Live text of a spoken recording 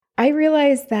I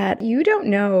realized that you don't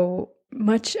know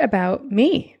much about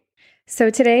me. So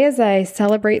today, as I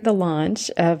celebrate the launch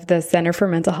of the Center for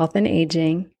Mental Health and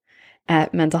Aging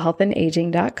at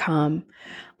mentalhealthandaging.com,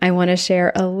 I want to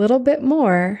share a little bit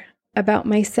more about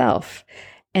myself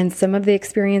and some of the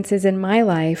experiences in my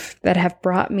life that have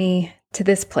brought me to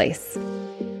this place.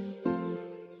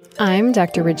 I'm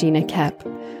Dr. Regina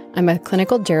Koepp. I'm a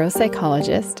clinical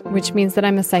geropsychologist, which means that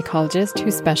I'm a psychologist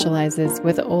who specializes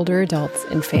with older adults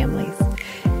and families.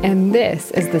 And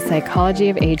this is the Psychology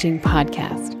of Aging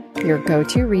podcast, your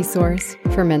go-to resource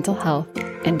for mental health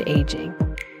and aging.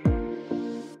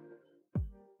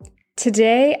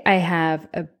 Today, I have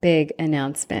a big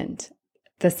announcement.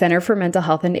 The Center for Mental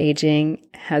Health and Aging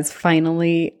has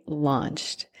finally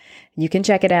launched. You can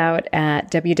check it out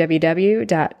at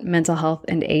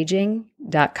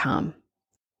www.mentalhealthandaging.com.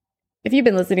 If you've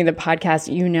been listening to the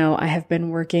podcast, you know I have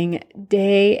been working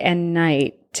day and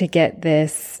night to get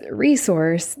this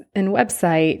resource and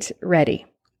website ready.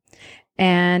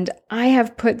 And I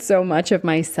have put so much of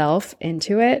myself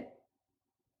into it.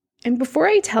 And before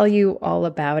I tell you all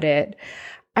about it,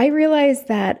 I realize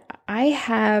that I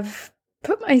have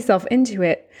put myself into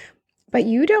it, but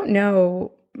you don't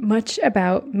know much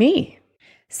about me.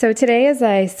 So today, as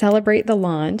I celebrate the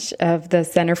launch of the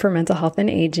Center for Mental Health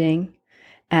and Aging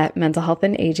at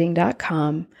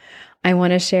mentalhealthandaging.com, I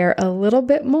want to share a little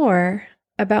bit more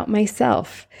about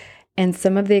myself and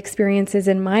some of the experiences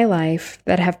in my life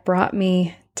that have brought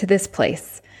me to this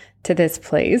place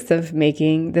of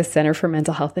making the Center for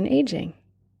Mental Health and Aging.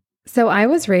 So I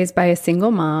was raised by a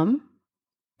single mom,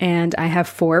 and I have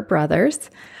 4 brothers.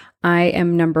 I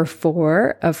am number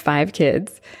 4 of 5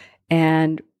 kids,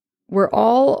 and we're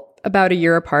all about a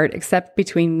year apart, except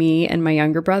between me and my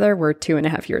younger brother, we're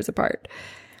 2.5 years apart.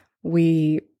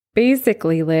 We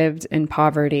basically lived in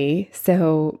poverty.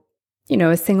 So,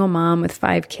 a single mom with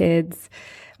 5 kids.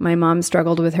 My mom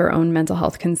struggled with her own mental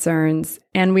health concerns,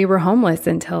 and we were homeless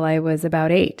until I was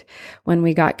about 8, when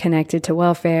we got connected to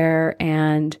welfare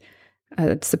and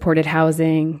supported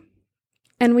housing.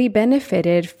 And we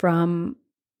benefited from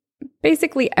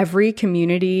basically every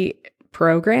community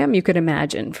program you could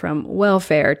imagine, from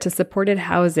welfare to supported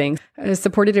housing,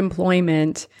 supported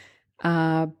employment,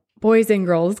 Boys and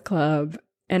Girls Club.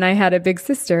 And I had a big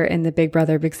sister in the Big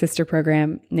Brother, Big Sister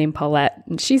program named Paulette.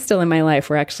 And she's still in my life.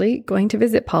 We're actually going to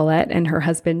visit Paulette and her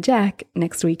husband, Jack,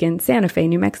 next week in Santa Fe,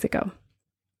 New Mexico.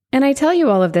 And I tell you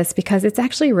all of this because it's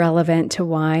actually relevant to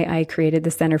why I created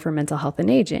the Center for Mental Health and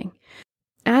Aging.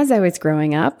 As I was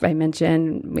growing up, I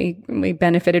mentioned we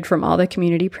benefited from all the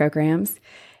community programs.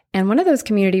 And one of those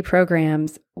community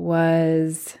programs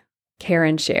was Care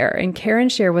and Share. And Care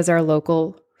and Share was our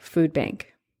local food bank.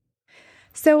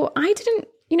 So I didn't,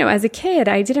 as a kid,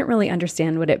 I didn't really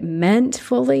understand what it meant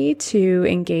fully to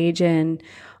engage in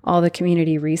all the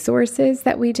community resources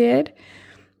that we did.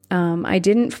 I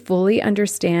didn't fully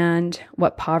understand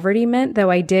what poverty meant, though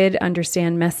I did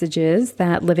understand messages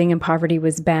that living in poverty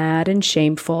was bad and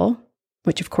shameful,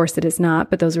 which of course it is not,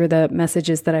 but those were the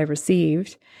messages that I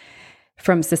received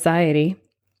from society.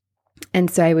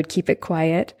 And so I would keep it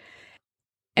quiet.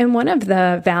 And one of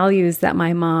the values that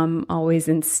my mom always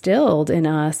instilled in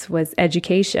us was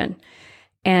education.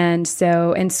 And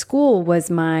school was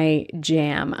my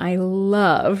jam. I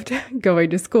loved going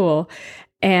to school.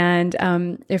 And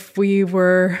I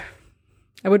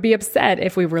would be upset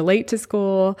if we were late to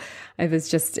school. It was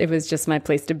just my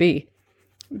place to be.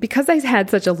 Because I had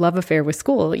such a love affair with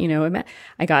school,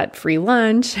 I got free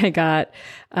lunch. I got,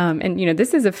 I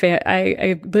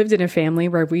lived in a family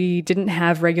where we didn't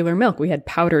have regular milk. We had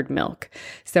powdered milk.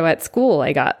 So at school,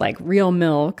 I got like real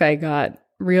milk. I got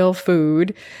real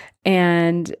food,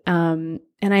 and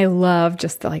I love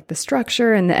just the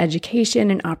structure and the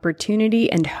education and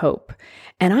opportunity and hope.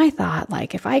 And I thought,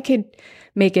 if I could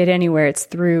make it anywhere, it's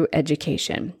through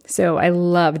education. So I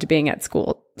loved being at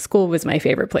school. School was my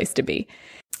favorite place to be.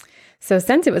 So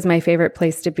since it was my favorite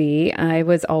place to be, I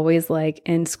was always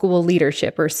in school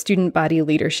leadership or student body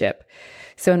leadership.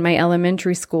 So in my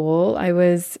elementary school, I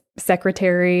was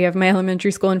secretary of my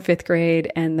elementary school in 5th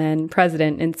grade and then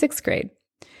president in 6th grade.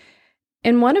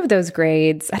 In one of those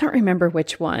grades, I don't remember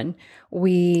which one,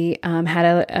 we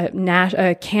had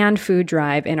a canned food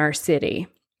drive in our city.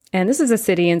 And this is a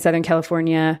city in Southern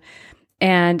California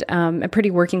and a pretty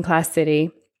working class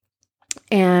city.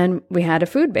 And we had a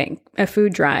food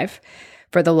drive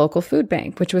for the local food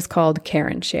bank, which was called Care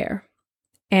and Share.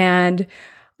 And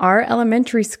our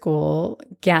elementary school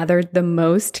gathered the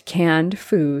most canned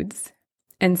foods.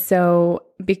 And so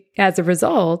as a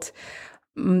result,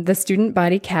 the student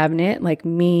body cabinet, like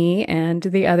me and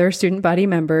the other student body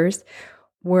members,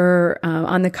 were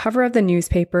on the cover of the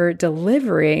newspaper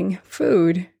delivering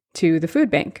food to the food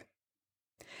bank.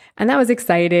 And that was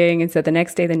exciting. And so the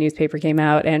next day the newspaper came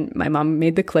out and my mom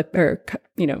made the clip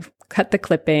cut the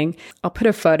clipping. I'll put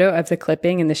a photo of the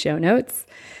clipping in the show notes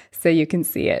so you can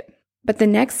see it. But the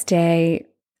next day,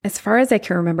 as far as I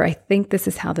can remember, I think this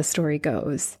is how the story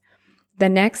goes. The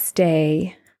next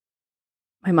day,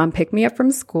 my mom picked me up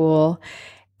from school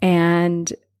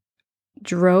and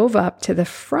drove up to the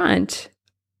front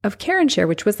of Care and Share,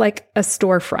 which was like a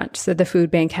storefront. So the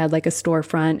food bank had like a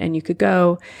storefront, and you could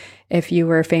go, if you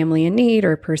were a family in need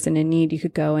or a person in need, you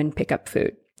could go and pick up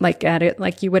food like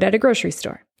you would at a grocery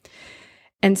store.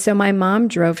 And so my mom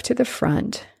drove to the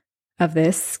front of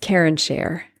this Care and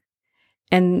Share.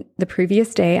 And the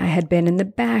previous day I had been in the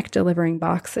back delivering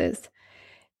boxes.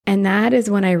 And that is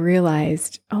when I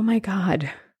realized, oh my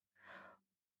God,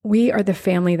 we are the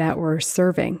family that we're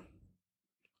serving.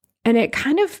 And it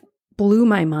kind of blew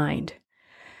my mind.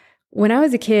 When I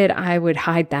was a kid, I would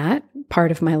hide that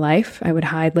part of my life. I would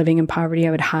hide living in poverty.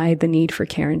 I would hide the need for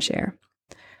Care and Share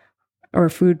or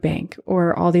food bank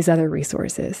or all these other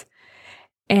resources.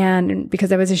 And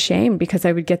because I was ashamed, because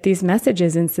I would get these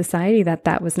messages in society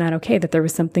that was not okay, that there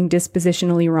was something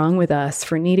dispositionally wrong with us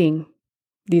for needing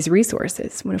these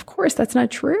resources, when of course that's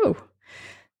not true.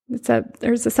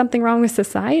 There's something wrong with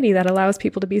society that allows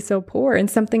people to be so poor, and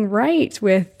something right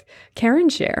with Care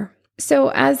and Share.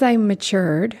 So as I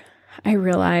matured, I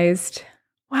realized,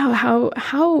 wow,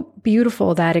 how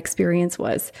beautiful that experience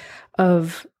was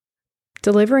of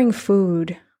delivering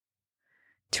food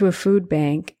to a food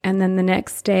bank, and then the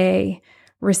next day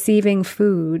receiving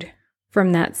food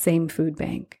from that same food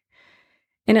bank.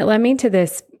 And it led me to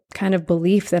this kind of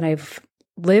belief that I've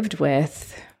lived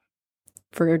with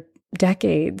for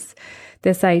decades,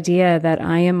 this idea that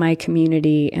I am my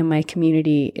community and my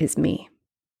community is me.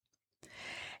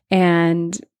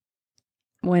 And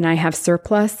when I have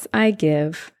surplus, I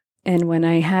give. And when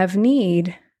I have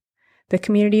need, the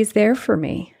community is there for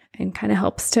me and kind of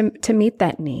helps to meet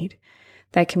that need.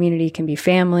 That community can be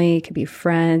family, it could be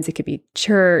friends, it could be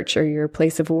church or your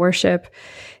place of worship.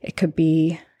 It could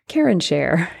be Care and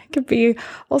Share. It could be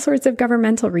all sorts of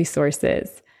governmental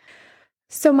resources.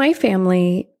 So my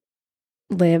family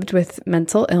lived with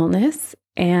mental illness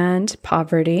and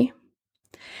poverty.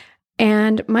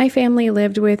 And my family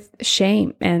lived with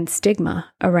shame and stigma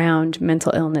around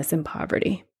mental illness and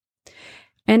poverty.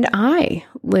 And I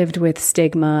lived with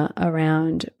stigma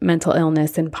around mental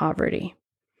illness and poverty.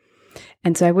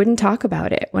 And so I wouldn't talk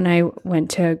about it. When I went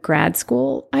to grad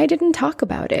school, I didn't talk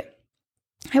about it.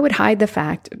 I would hide the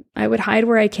fact. I would hide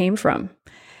where I came from.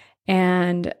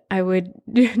 And I would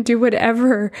do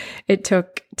whatever it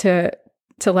took to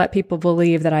let people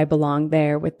believe that I belonged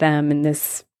there with them in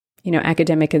this,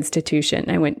 academic institution.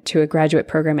 I went to a graduate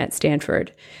program at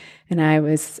Stanford, and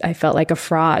I felt like a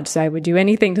fraud. So I would do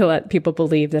anything to let people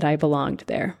believe that I belonged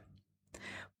there.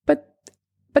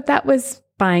 But that was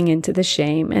buying into the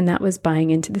shame, and that was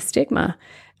buying into the stigma.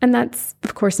 And that's,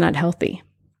 of course, not healthy.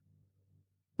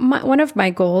 One of my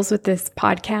goals with this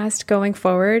podcast going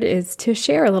forward is to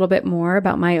share a little bit more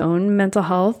about my own mental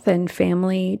health and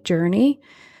family journey,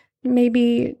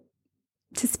 maybe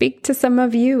to speak to some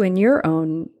of you in your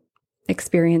own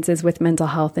experiences with mental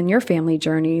health and your family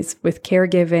journeys with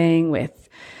caregiving, with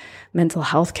mental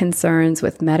health concerns,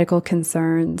 with medical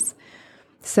concerns,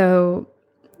 so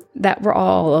that we're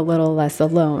all a little less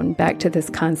alone. Back to this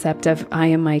concept of I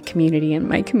am my community and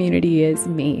my community is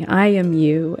me. I am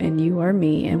you and you are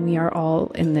me, and we are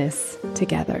all in this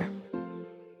together.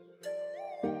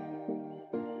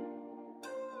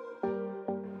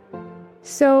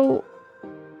 So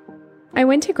I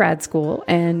went to grad school,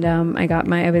 and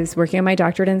I was working on my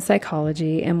doctorate in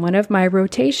psychology, and one of my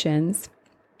rotations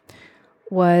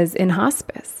was in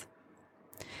hospice.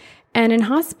 And in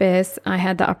hospice, I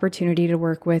had the opportunity to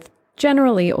work with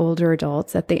generally older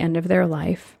adults at the end of their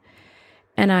life.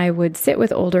 And I would sit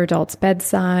with older adults'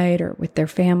 bedside or with their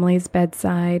families'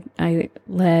 bedside. I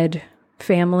led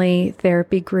family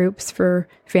therapy groups for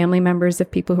family members of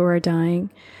people who are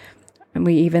dying. And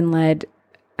we even led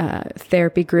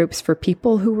therapy groups for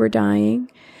people who were dying.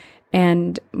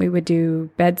 And we would do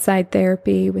bedside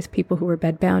therapy with people who were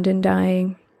bedbound and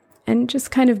dying. And just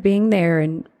kind of being there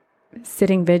and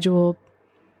sitting vigil,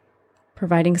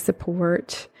 providing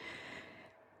support.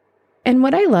 And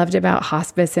what I loved about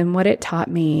hospice and what it taught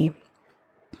me,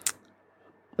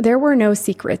 there were no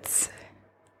secrets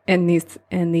in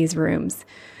these rooms.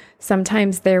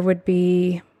 Sometimes there would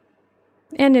be,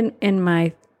 and in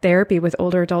my therapy with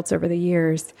older adults over the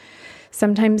years,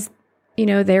 sometimes,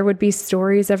 there would be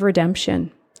stories of redemption,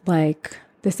 like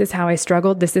This is how I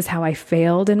struggled. This is how I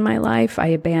failed in my life. I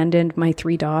abandoned my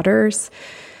 3 daughters.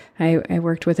 I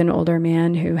worked with an older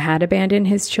man who had abandoned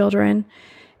his children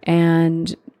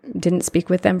and didn't speak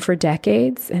with them for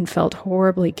decades and felt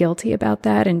horribly guilty about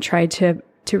that and tried to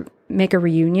make a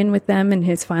reunion with them in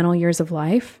his final years of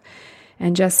life.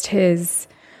 And just his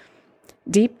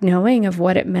deep knowing of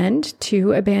what it meant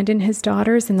to abandon his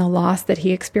daughters and the loss that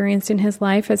he experienced in his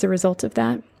life as a result of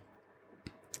that.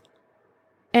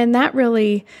 And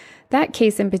that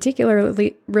case in particular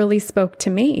really spoke to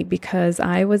me because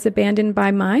I was abandoned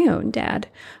by my own dad.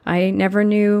 I never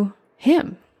knew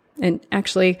him. And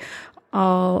actually,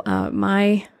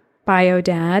 my bio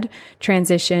dad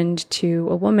transitioned to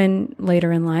a woman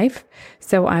later in life.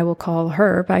 So I will call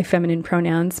her by feminine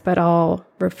pronouns, but I'll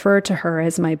refer to her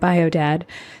as my bio dad.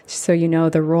 So you know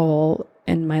the role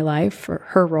in my life, or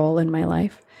her role in my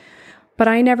life. But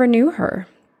I never knew her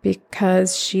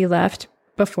because she left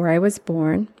before I was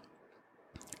born.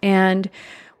 And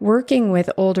working with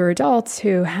older adults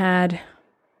who had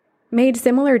made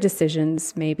similar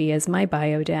decisions, maybe as my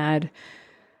bio dad,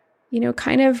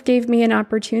 kind of gave me an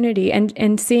opportunity,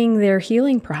 and seeing their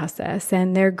healing process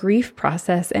and their grief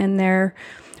process and their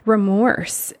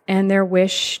remorse and their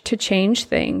wish to change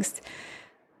things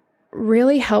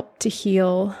really helped to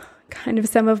heal kind of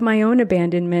some of my own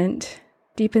abandonment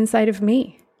deep inside of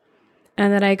me.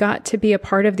 And that I got to be a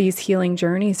part of these healing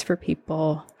journeys for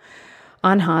people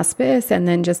on hospice and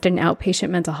then just in outpatient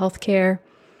mental health care.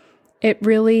 It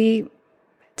really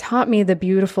taught me the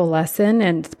beautiful lesson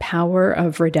and power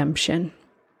of redemption,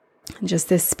 and just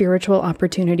this spiritual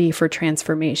opportunity for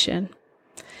transformation.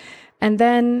 And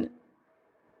then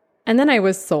I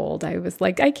was sold. I was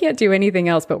like, I can't do anything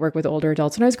else but work with older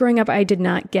adults. When I was growing up, I did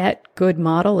not get good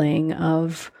modeling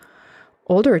of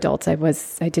older adults. I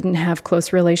didn't have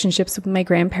close relationships with my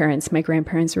grandparents. My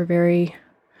grandparents were very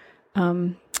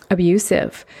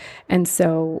abusive. And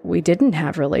so we didn't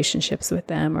have relationships with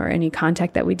them, or any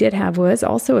contact that we did have was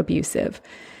also abusive.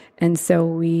 And so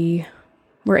we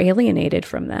were alienated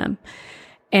from them.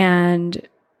 And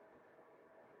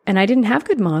I didn't have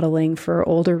good modeling for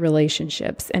older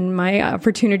relationships. And my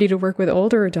opportunity to work with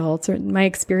older adults, or my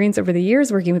experience over the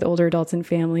years working with older adults and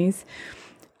families,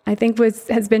 I think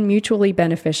has been mutually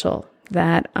beneficial,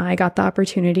 that I got the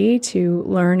opportunity to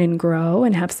learn and grow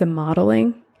and have some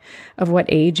modeling of what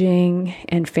aging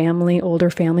and older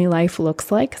family life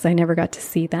looks like, because I never got to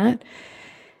see that.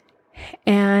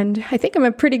 And I think I'm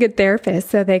a pretty good therapist,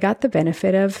 so they got the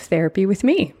benefit of therapy with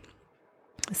me.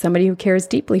 Somebody who cares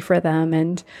deeply for them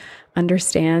and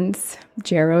understands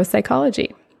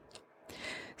geropsychology.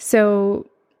 So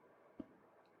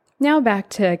now back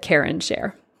to care and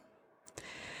share.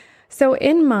 So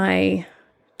in my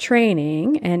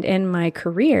training and in my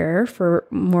career for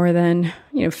more than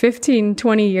 15,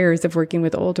 20 years of working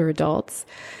with older adults,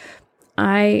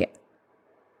 I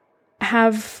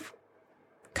have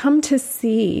come to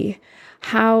see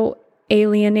how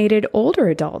alienated older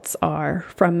adults are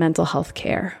from mental health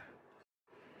care.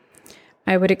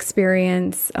 I would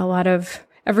experience a lot of,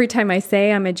 every time I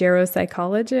say I'm a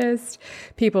geropsychologist,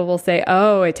 people will say,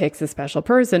 oh, it takes a special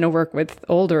person to work with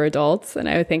older adults. And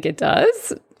I would think it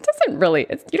does. It doesn't really,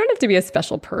 you don't have to be a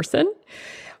special person,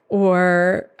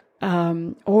 or,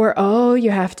 oh, you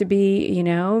have to be,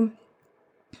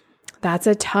 that's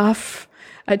a tough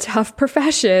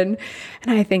profession.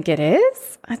 And I think it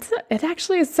is. It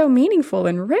actually is so meaningful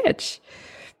and rich.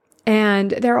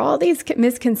 And there are all these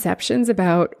misconceptions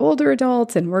about older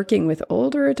adults and working with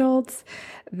older adults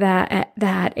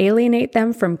that alienate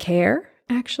them from care,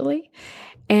 actually.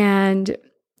 And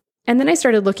then I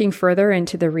started looking further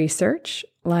into the research,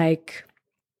 like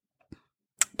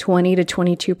 20 to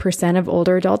 22% of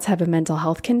older adults have a mental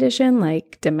health condition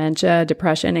like dementia,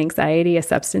 depression, anxiety, a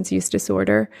substance use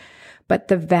disorder. But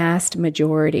the vast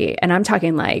majority, and I'm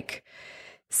talking like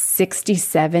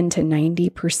 67 to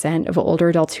 90% of older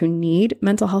adults who need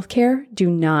mental health care do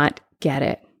not get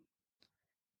it.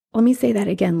 Let me say that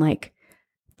again, like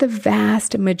the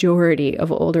vast majority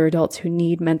of older adults who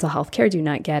need mental health care do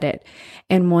not get it.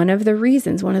 And one of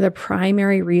the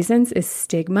primary reasons is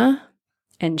stigma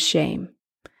and shame.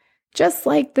 Just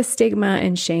like the stigma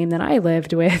and shame that I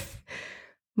lived with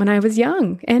when I was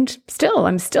young. And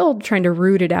I'm still trying to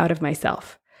root it out of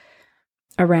myself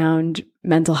around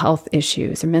mental health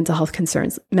issues or mental health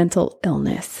concerns, mental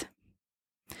illness.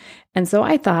 And so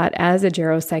I thought, as a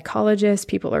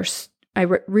geropsychologist, I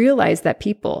realized that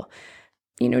people,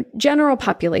 general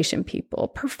population people,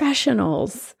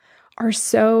 professionals, are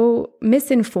so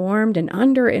misinformed and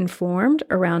underinformed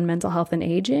around mental health and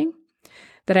aging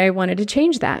that I wanted to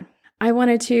change that. I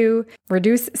wanted to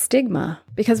reduce stigma,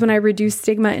 because when I reduce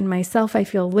stigma in myself, I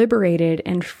feel liberated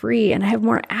and free, and I have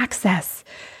more access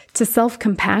to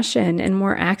self-compassion and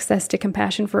more access to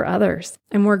compassion for others.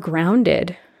 I'm more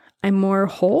grounded. I'm more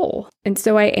whole. And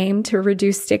so I aim to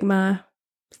reduce stigma.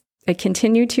 I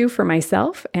continue to for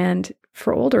myself and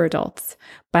for older adults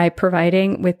by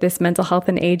providing, with this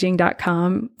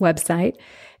mentalhealthandaging.com website,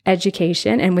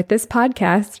 education, and with this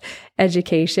podcast,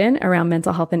 education around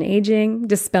mental health and aging,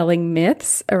 dispelling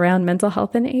myths around mental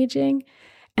health and aging.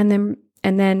 And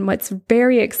then what's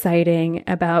very exciting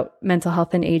about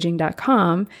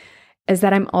mentalhealthandaging.com is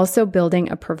that I'm also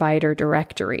building a provider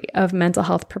directory of mental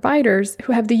health providers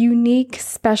who have the unique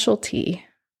specialty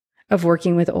of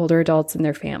working with older adults and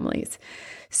their families.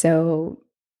 So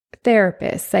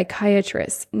therapists,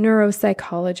 psychiatrists,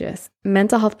 neuropsychologists,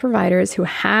 mental health providers who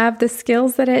have the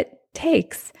skills that it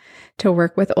takes to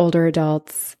work with older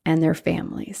adults and their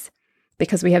families.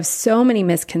 Because we have so many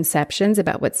misconceptions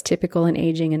about what's typical in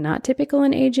aging and not typical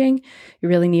in aging, you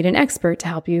really need an expert to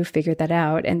help you figure that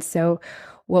out. And so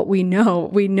what we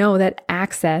know that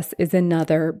access is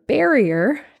another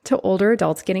barrier to older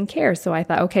adults getting care. So I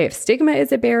thought, okay, if stigma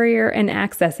is a barrier and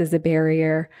access is a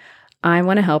barrier, I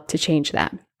want to help to change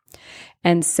that.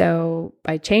 And so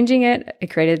by changing it, I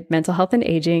created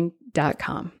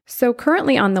mentalhealthandaging.com. So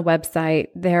currently on the website,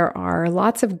 there are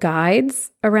lots of guides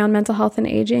around mental health and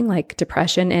aging, like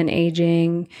depression and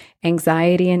aging,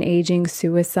 anxiety and aging,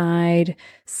 suicide,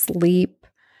 sleep,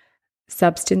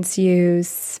 substance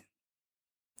use,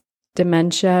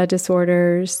 dementia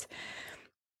disorders,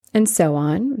 and so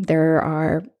on. There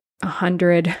are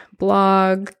 100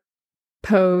 blog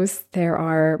posts. There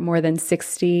are more than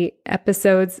 60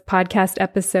 episodes, podcast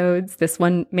episodes. This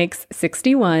one makes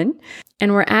 61.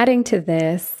 And we're adding to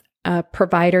this a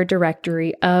provider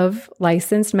directory of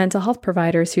licensed mental health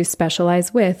providers who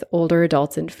specialize with older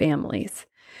adults and families.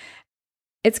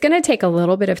 It's going to take a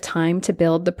little bit of time to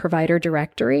build the provider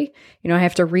directory. I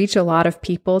have to reach a lot of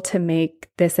people to make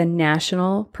this a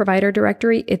national provider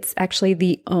directory. It's actually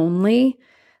the only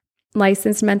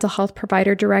licensed mental health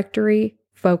provider directory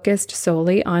focused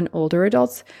solely on older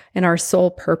adults, and our sole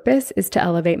purpose is to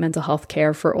elevate mental health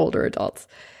care for older adults.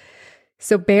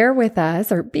 So bear with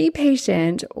us, or be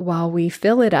patient while we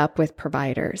fill it up with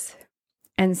providers.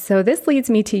 And so this leads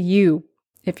me to you,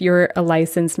 if you're a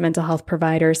licensed mental health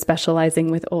provider specializing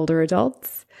with older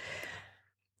adults.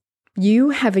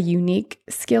 You have a unique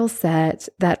skill set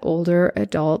that older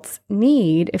adults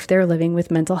need if they're living with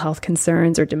mental health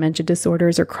concerns or dementia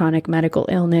disorders or chronic medical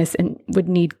illness and would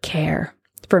need care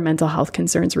for mental health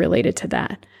concerns related to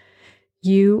that.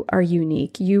 You are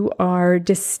unique. You are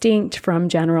distinct from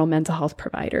general mental health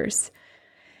providers.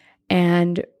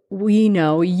 And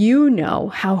you know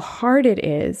how hard it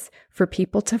is for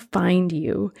people to find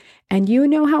you. And you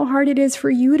know how hard it is for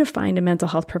you to find a mental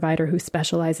health provider who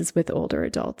specializes with older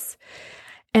adults.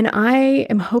 And I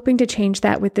am hoping to change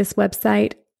that with this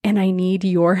website, and I need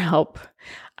your help.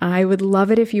 I would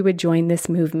love it if you would join this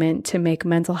movement to make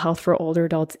mental health for older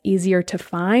adults easier to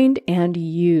find and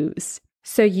use.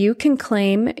 So you can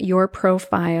claim your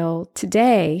profile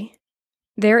today.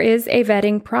 There is a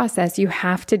vetting process. You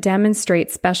have to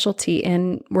demonstrate specialty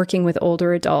in working with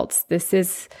older adults. This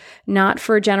is not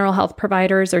for general health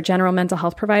providers or general mental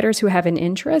health providers who have an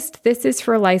interest. This is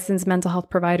for licensed mental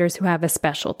health providers who have a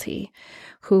specialty,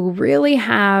 who really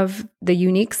have the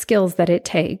unique skills that it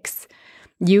takes.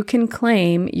 You can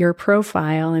claim your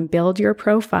profile and build your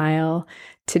profile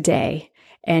today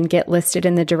and get listed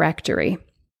in the directory.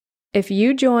 If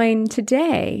you join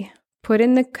today, put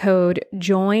in the code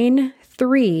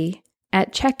JOIN3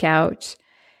 at checkout,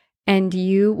 and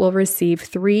you will receive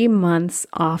 3 months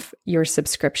off your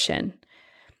subscription.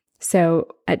 So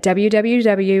at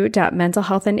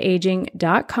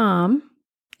www.mentalhealthandaging.com,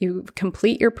 you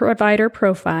complete your provider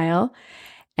profile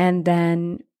and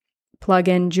then plug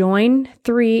in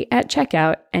JOIN3 at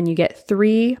checkout, and you get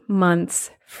 3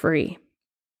 months free.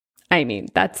 I mean,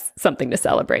 that's something to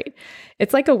celebrate.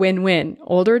 It's like a win-win.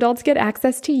 Older adults get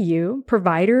access to you.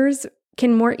 Providers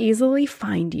can more easily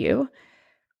find you.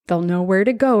 They'll know where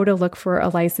to go to look for a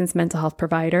licensed mental health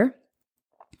provider.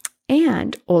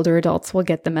 And older adults will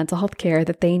get the mental health care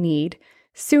that they need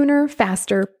sooner,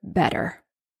 faster, better.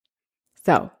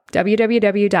 So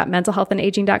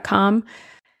www.mentalhealthandaging.com,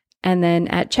 and then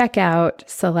at checkout,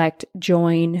 select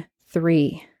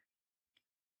JOIN3.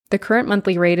 The current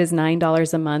monthly rate is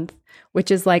 $9 a month,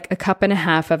 which is like a cup and a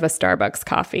half of a Starbucks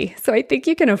coffee. So I think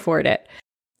you can afford it.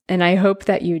 And I hope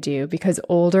that you do, because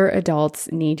older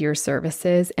adults need your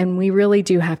services. And we really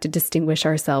do have to distinguish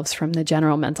ourselves from the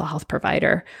general mental health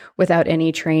provider without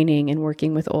any training in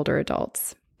working with older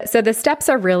adults. So the steps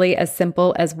are really as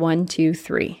simple as 1, 2,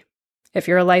 3. If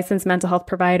you're a licensed mental health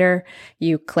provider,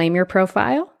 you claim your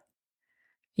profile.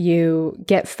 You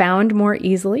get found more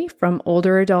easily from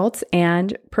older adults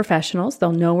and professionals.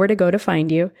 They'll know where to go to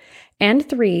find you. And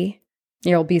 3,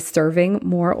 you'll be serving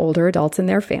more older adults and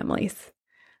their families.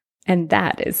 And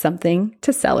that is something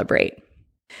to celebrate.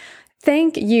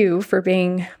 Thank you for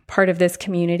being part of this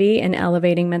community and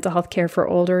elevating mental health care for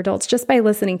older adults. Just by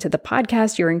listening to the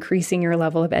podcast, you're increasing your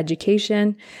level of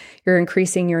education. You're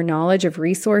increasing your knowledge of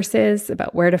resources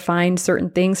about where to find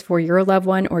certain things for your loved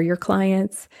one or your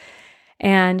clients.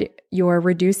 And you're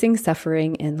reducing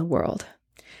suffering in the world.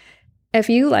 If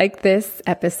you like this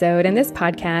episode and this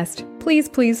podcast, please,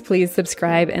 please, please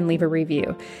subscribe and leave a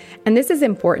review. And this is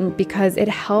important because it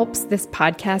helps this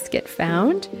podcast get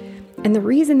found. And the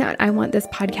reason that I want this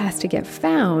podcast to get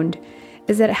found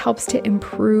is that it helps to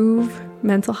improve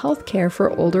mental health care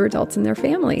for older adults and their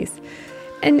families.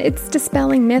 And it's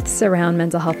dispelling myths around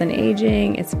mental health and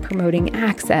aging. It's promoting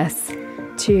access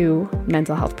to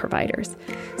mental health providers.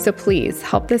 So please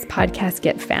help this podcast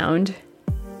get found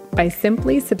by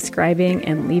simply subscribing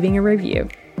and leaving a review.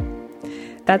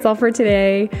 That's all for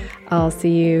today. I'll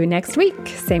see you next week.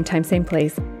 Same time, same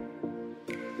place.